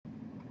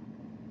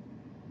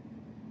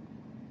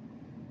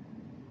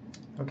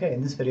Okay,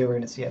 in this video we're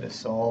going to see how to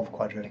solve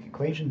quadratic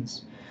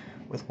equations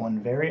with one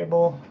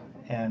variable,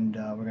 and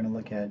we're going to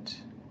look at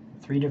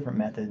 3 different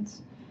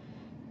methods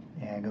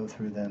and go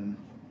through them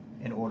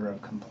in order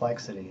of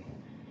complexity.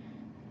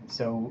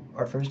 So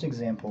our first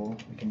example,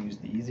 we can use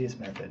the easiest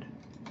method,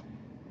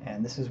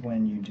 and this is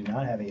when you do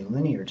not have a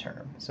linear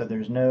term. So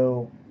there's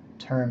no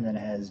term that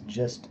has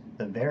just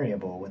the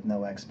variable with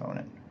no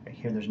exponent. Right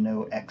here there's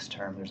no x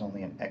term, there's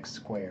only an x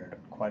squared, a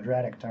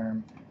quadratic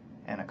term,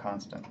 and a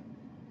constant.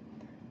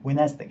 When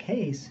that's the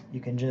case, you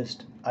can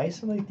just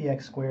isolate the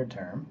x squared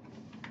term,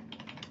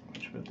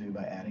 which we'll do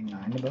by adding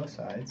 9 to both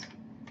sides.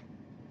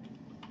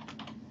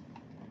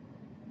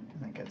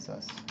 And that gets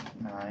us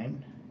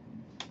 9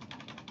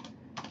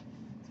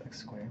 x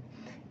squared.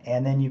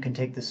 And then you can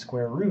take the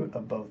square root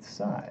of both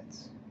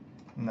sides.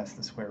 And that's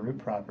the square root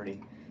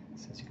property. It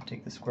says you can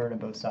take the square root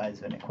of both sides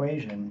of an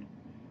equation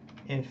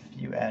if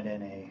you add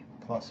in a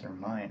plus or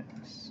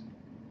minus.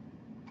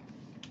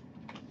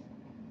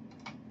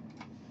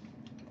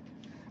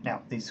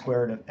 Now, the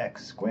square root of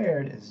x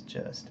squared is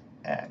just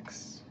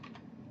x,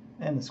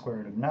 and the square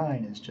root of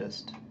 9 is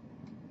just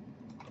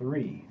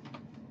 3.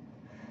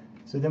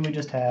 So then we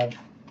just have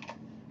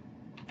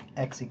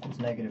x equals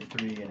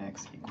 -3 and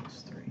x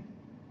equals 3.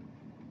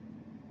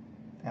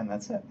 And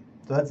that's it.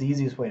 So that's the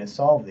easiest way to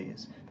solve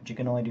these, but you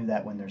can only do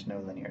that when there's no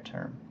linear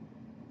term.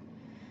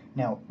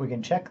 Now, we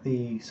can check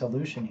the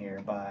solution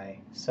here by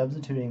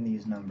substituting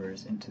these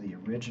numbers into the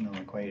original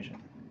equation.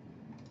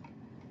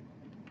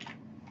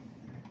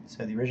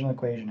 So the original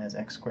equation has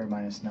x squared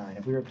minus 9.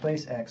 If we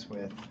replace x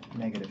with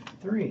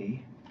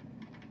 -3,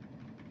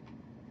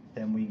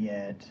 then we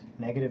get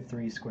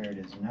 -3 squared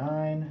is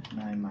 9,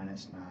 9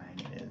 minus 9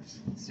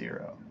 is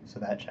 0. So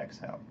that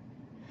checks out.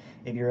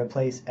 If you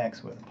replace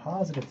x with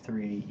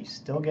 +3, you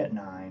still get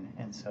 9,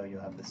 and so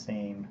you'll have the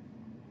same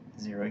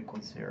 0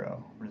 equals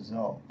 0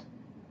 result.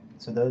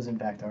 So those, in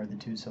fact, are the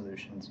two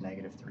solutions,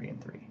 -3 and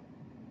 3.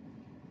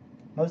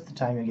 Most of the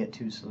time you get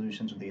two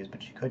solutions with these,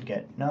 but you could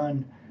get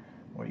none,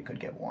 or you could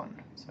get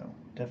 1. So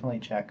definitely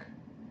check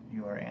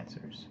your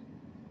answers.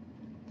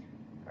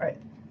 Alright,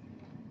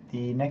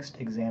 the next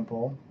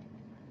example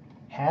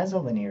has a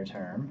linear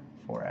term,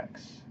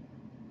 4x.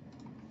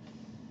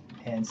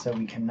 And so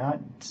we cannot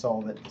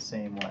solve it the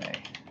same way.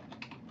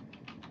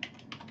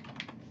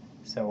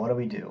 So what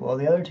do? Well,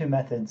 the other two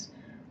methods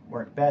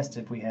work best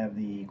if we have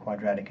the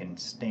quadratic in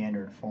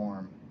standard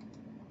form.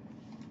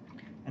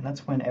 And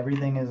that's when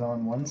everything is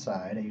on one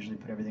side. I usually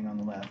put everything on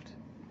the left,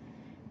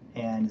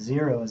 and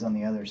 0 is on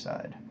the other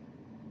side.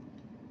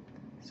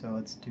 So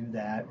let's do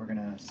that. We're going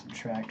to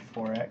subtract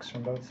 4x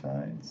from both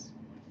sides.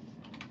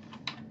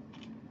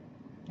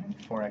 And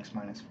 4x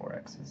minus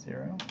 4x is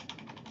 0.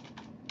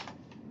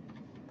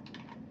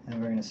 And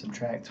we're going to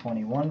subtract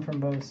 21 from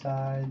both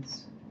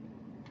sides.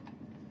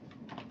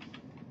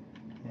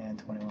 And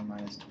 21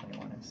 minus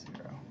 21 is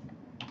 0.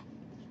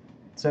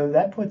 So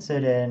that puts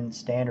it in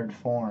standard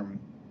form.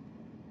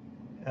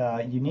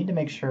 You need to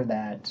make sure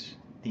that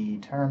the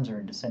terms are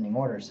in descending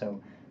order. So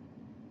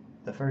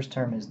the first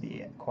term is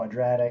the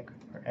quadratic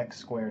or x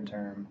squared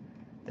term.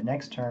 The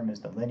next term is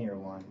the linear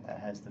one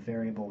that has the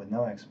variable with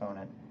no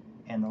exponent.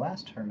 And the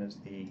last term is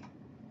the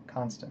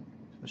constant.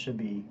 So it should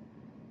be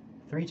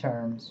 3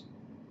 terms,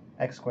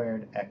 x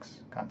squared,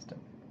 x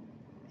constant,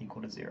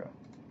 equal to 0.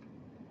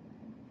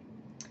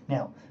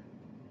 Now,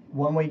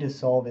 one way to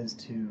solve is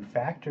to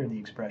factor the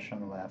expression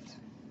on the left,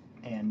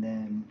 and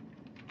then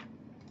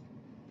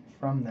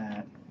from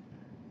that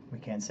we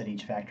can set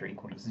each factor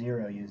equal to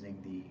 0 using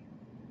the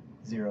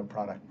zero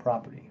product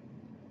property.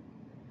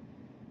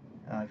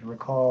 If you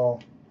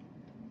recall,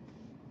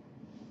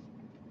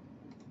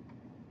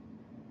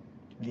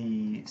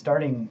 the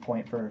starting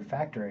point for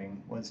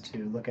factoring was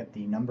to look at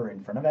the number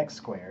in front of x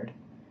squared,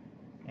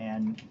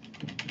 and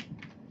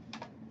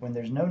when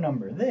there's no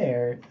number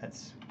there,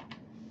 that's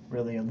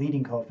really a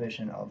leading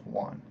coefficient of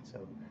 1.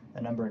 So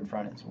the number in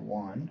front is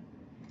 1,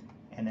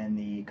 and then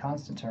the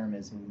constant term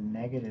is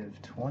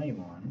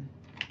 -21.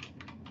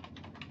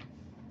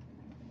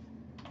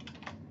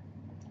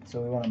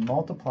 So we want to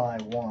multiply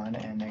 1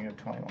 and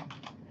 -21.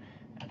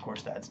 And of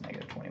course that's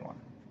 -21.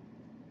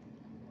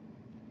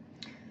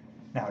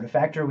 Now to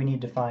factor, we need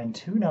to find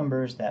two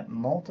numbers that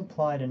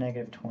multiply to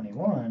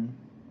 -21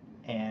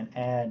 and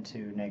add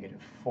to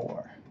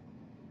 -4.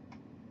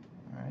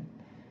 Alright.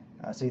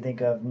 So you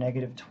think of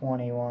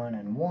 -21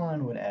 and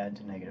 1 would add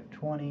to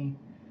 -20,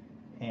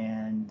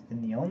 and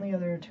then the only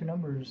other two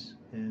numbers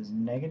is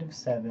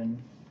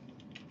 -7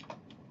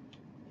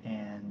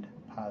 and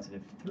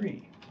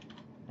 +3.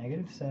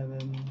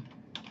 -7,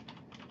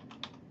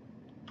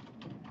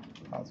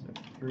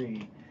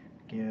 +3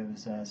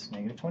 gives us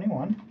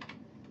 -21,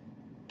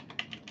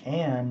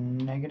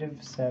 and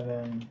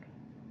 -7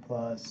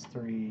 plus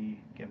 3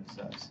 gives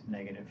us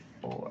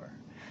 -4.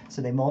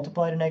 So they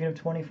multiply to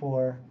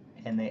 -24,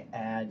 and they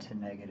add to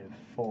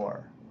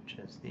 -4, which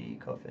is the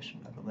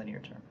coefficient of the linear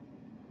term.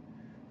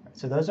 Right,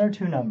 so those are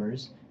two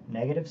numbers,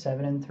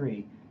 -7 and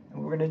 3. And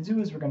what we're going to do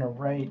is we're going to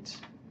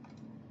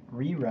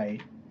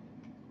rewrite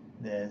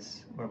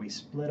this where we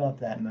split up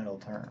that middle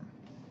term.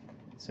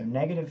 So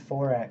negative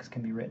 4x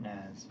can be written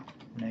as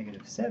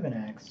negative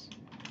 7x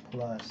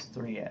plus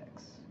 3x,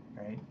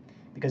 right?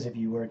 Because if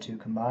you were to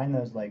combine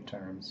those like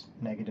terms,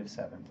 negative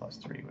 7 plus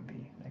 3 would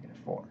be negative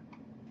 4.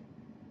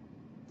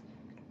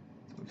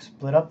 So we've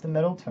split up the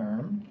middle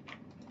term.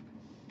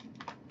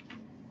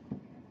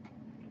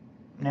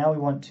 Now we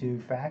want to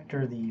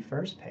factor the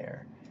first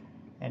pair.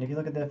 And if you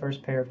look at the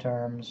first pair of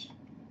terms,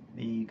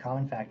 the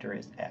common factor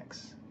is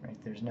x, right?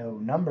 There's no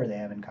number they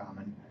have in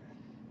common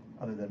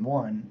other than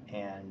 1,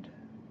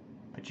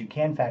 but you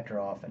can factor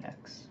off an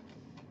x.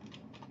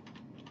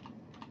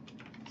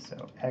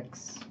 So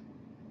x,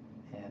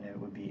 and it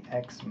would be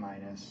x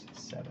minus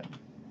 7. Right?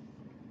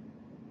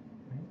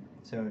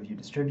 So if you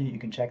distribute, you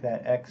can check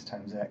that x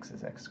times x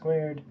is x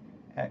squared,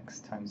 x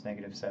times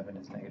negative 7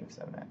 is negative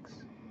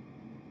 7x.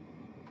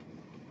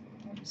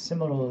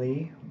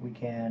 Similarly, we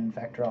can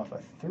factor off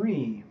a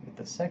 3 with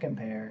the second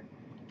pair.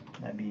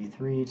 That'd be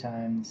 3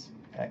 times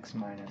x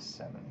minus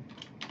 7.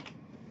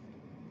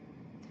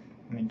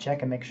 I mean,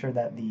 check and make sure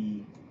that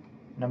the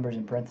numbers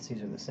in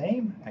parentheses are the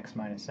same, x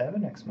minus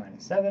 7, x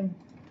minus 7.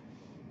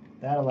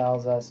 That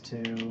allows us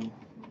to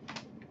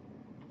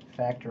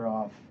factor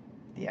off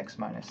the x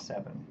minus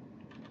 7.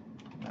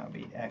 That would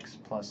be x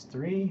plus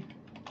 3,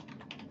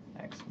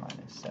 x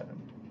minus 7.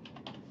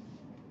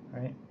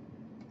 Right?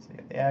 So you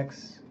have the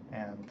x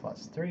and the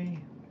plus 3,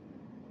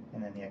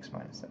 and then the x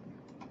minus 7.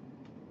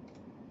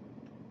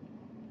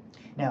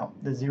 Now,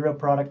 the zero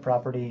product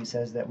property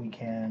says that we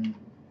can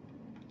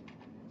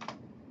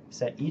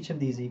set each of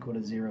these equal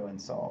to 0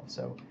 and solve.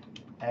 So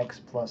x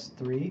plus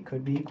 3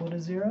 could be equal to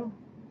 0,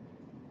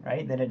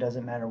 right? Then it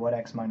doesn't matter what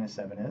x minus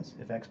 7 is.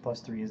 If x plus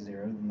 3 is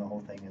 0, then the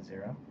whole thing is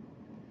 0.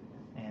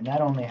 And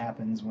that only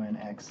happens when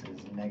x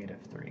is negative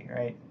 3,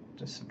 right?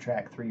 Just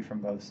subtract 3 from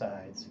both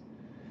sides.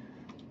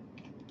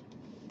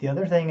 The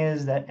other thing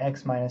is that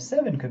x minus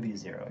 7 could be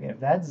 0. Again, if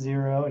that's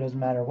 0, it doesn't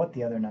matter what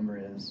the other number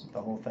is,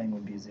 the whole thing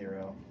would be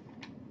 0.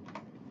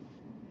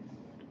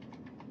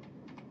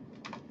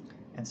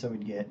 And so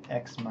we'd get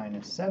x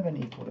minus 7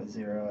 equal to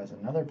 0 as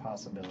another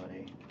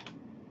possibility,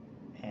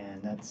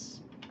 and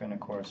that's going to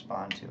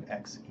correspond to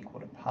x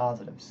equal to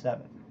positive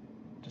 7.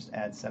 Just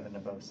add 7 to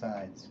both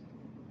sides.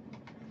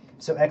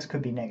 So x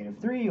could be negative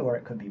 3 or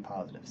it could be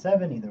positive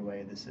 7. Either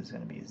way, this is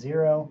going to be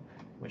 0,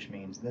 which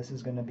means this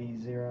is going to be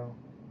 0.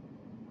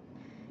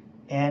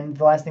 And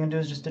the last thing to do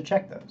is just to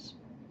check those,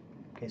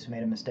 in case we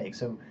made a mistake.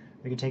 So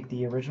we could take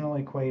the original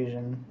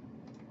equation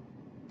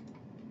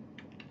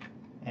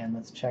and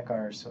let's check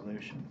our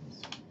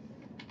solutions.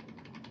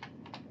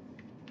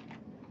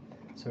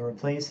 So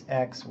replace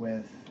x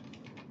with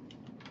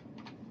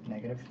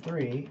negative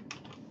 3.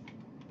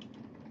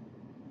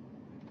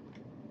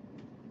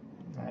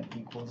 That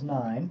equals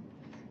 9.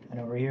 And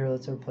over here,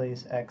 let's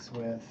replace x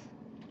with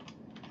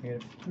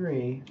negative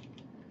 3.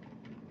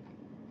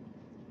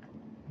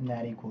 And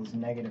that equals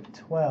negative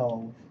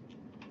 12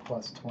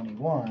 plus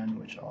 21,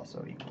 which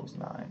also equals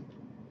 9.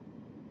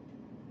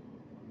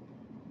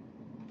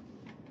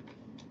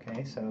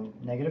 Okay, so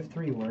negative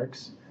 3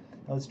 works.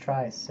 Let's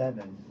try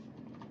 7.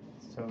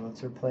 So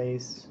let's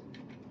replace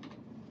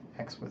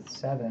x with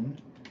 7.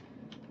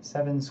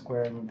 7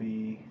 squared would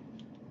be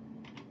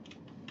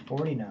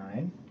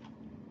 49.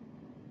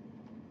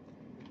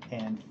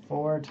 And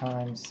 4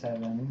 times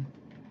 7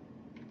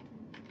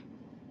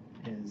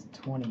 is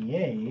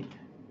 28.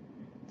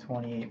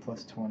 28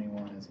 plus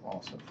 21 is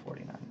also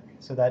 49.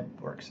 So that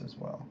works as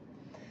well.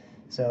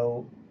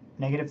 So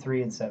negative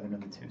 3 and 7 are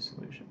the two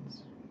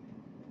solutions.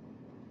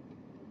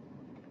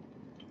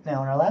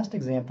 Now in our last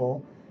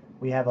example,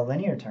 we have a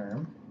linear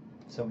term,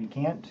 so we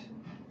can't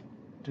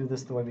do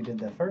this the way we did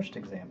the first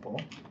example.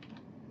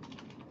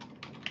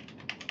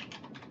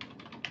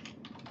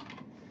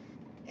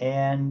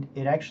 And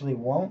it actually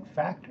won't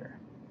factor.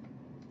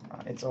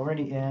 It's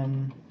already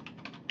in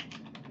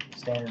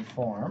standard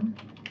form,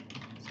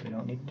 so we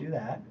don't need to do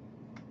that.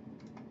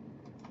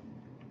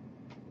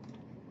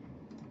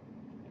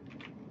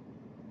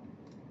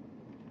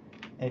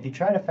 And if you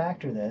try to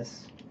factor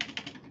this,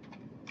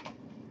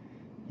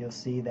 you'll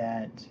see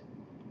that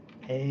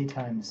a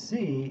times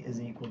c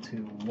is equal to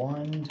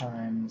 1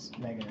 times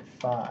negative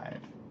 5,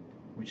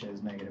 which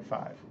is negative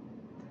 5.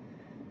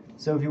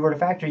 So if you were to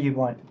factor, you'd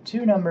want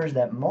two numbers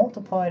that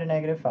multiply to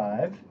negative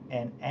 5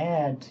 and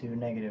add to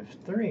negative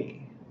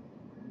 3.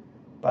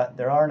 But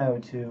there are no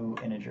two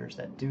integers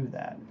that do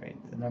that, right?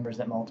 The numbers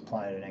that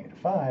multiply to negative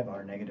 5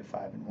 are negative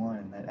 5 and 1,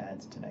 and that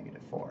adds to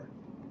negative 4.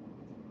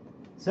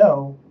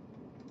 So,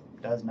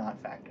 does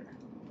not factor.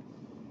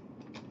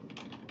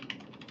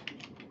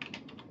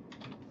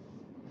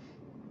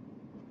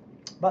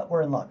 But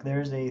we're in luck.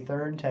 There's a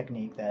third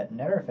technique that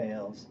never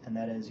fails, and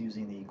that is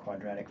using the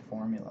quadratic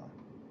formula.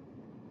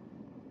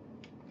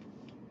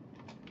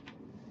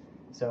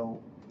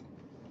 So,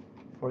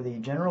 for the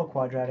general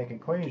quadratic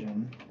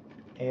equation,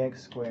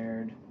 ax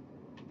squared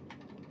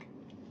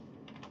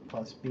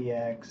plus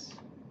bx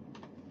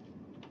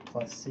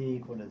plus c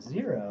equal to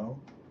 0,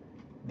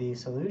 the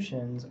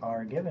solutions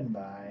are given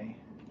by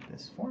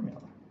this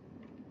formula.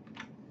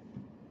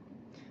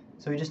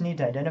 So we just need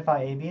to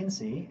identify a, b, and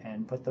c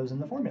and put those in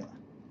the formula.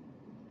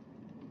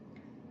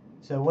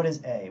 So what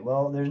is a?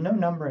 Well, there's no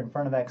number in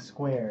front of x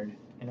squared,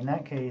 and in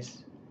that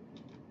case,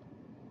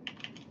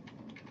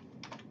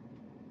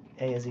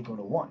 a is equal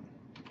to 1,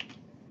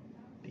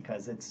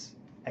 because it's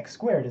x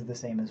squared is the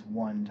same as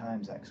 1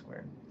 times x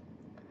squared.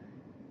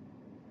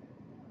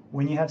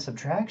 When you have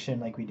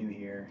subtraction like we do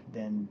here,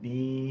 then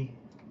b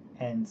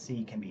and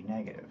c can be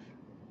negative,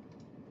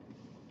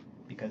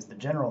 because the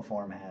general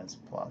form has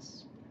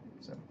plus.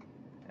 So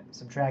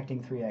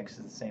subtracting 3x is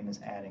the same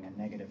as adding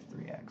a negative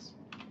 3x.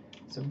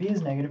 So b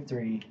is negative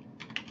 3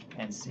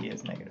 and c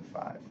is negative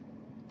 5.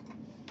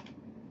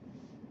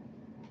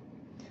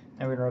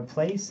 Now we're going to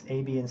replace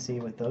a, b, and c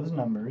with those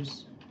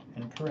numbers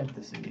in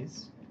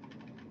parentheses.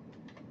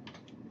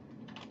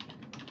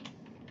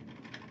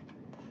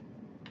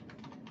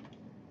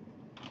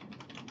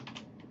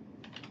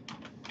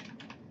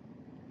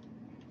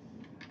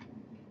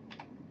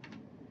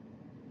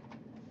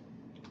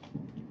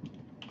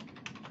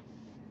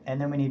 And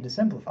then we need to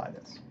simplify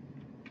this.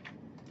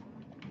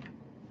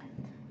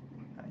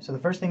 So the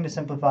first thing to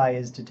simplify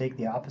is to take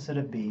the opposite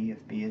of b.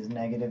 If b is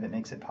negative, it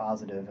makes it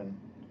positive, and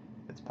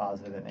if it's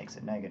positive, it makes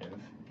it negative.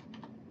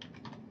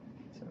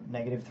 So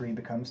negative 3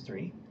 becomes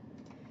 3.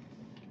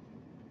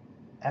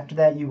 After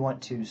that, you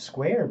want to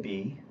square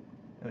b,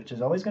 which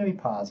is always going to be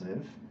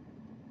positive,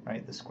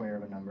 right? The square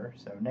of a number.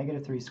 So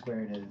negative 3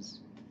 squared is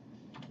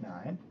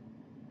 9.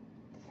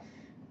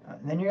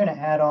 Then you're going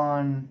to add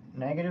on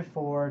negative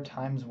 4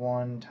 times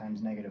 1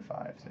 times negative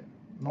 5. So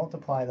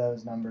multiply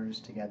those numbers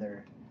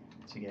together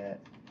to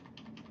get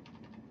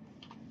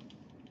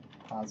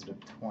positive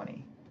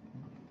 20.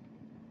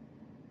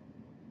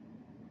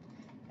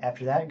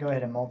 After that, go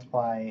ahead and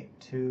multiply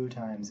 2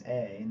 times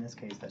a. In this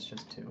case, that's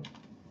just 2.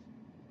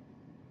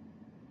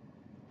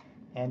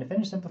 And to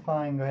finish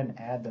simplifying, go ahead and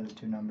add those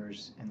two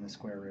numbers in the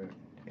square root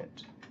to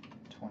get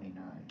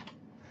 29.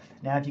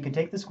 Now, if you can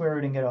take the square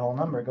root and get a whole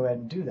number, go ahead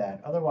and do that.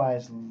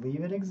 Otherwise,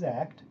 leave it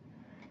exact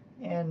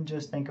and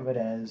just think of it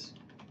as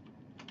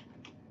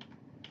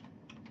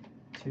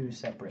two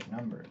separate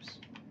numbers,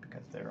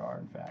 because there are,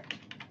 in fact,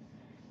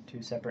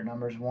 two separate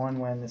numbers, one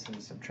when this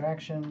is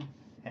subtraction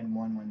and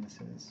one when this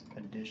is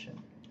addition.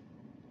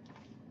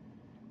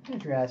 And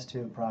if you're asked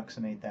to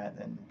approximate that,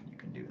 then you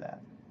can do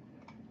that.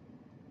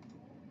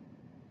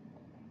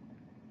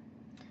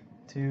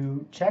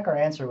 To check our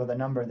answer with a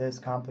number this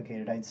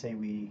complicated, I'd say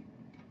we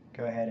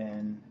go ahead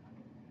and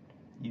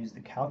use the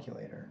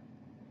calculator.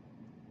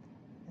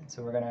 And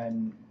so we're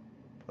going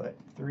to put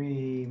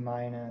 3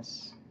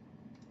 minus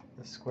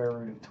the square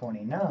root of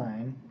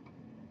 29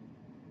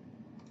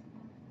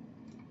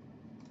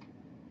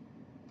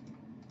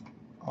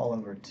 all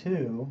over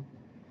 2,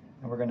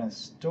 and we're going to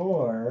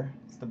store,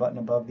 it's the button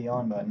above the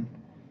on button,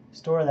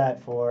 store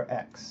that for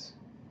x.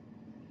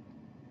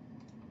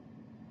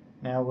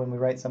 Now when we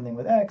write something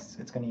with x,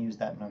 it's going to use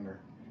that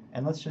number.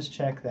 And let's just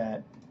check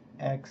that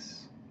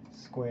x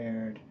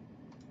squared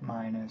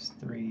minus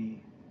 3x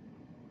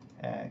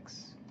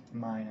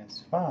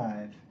minus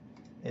 5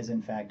 is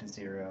in fact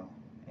 0,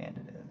 and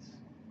it is.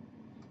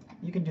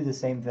 You can do the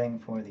same thing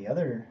for the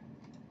other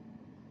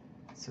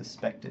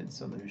suspected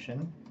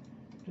solution.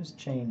 Just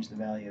change the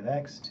value of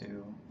x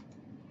to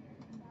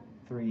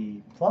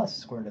 3 plus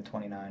square root of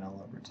 29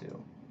 all over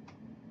 2,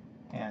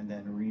 and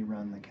then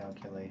rerun the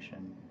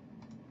calculation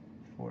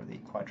for the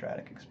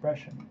quadratic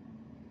expression.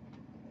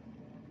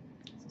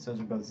 Since those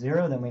are both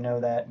 0, then we know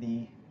that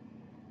the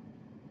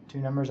two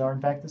numbers are in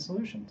fact the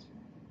solutions.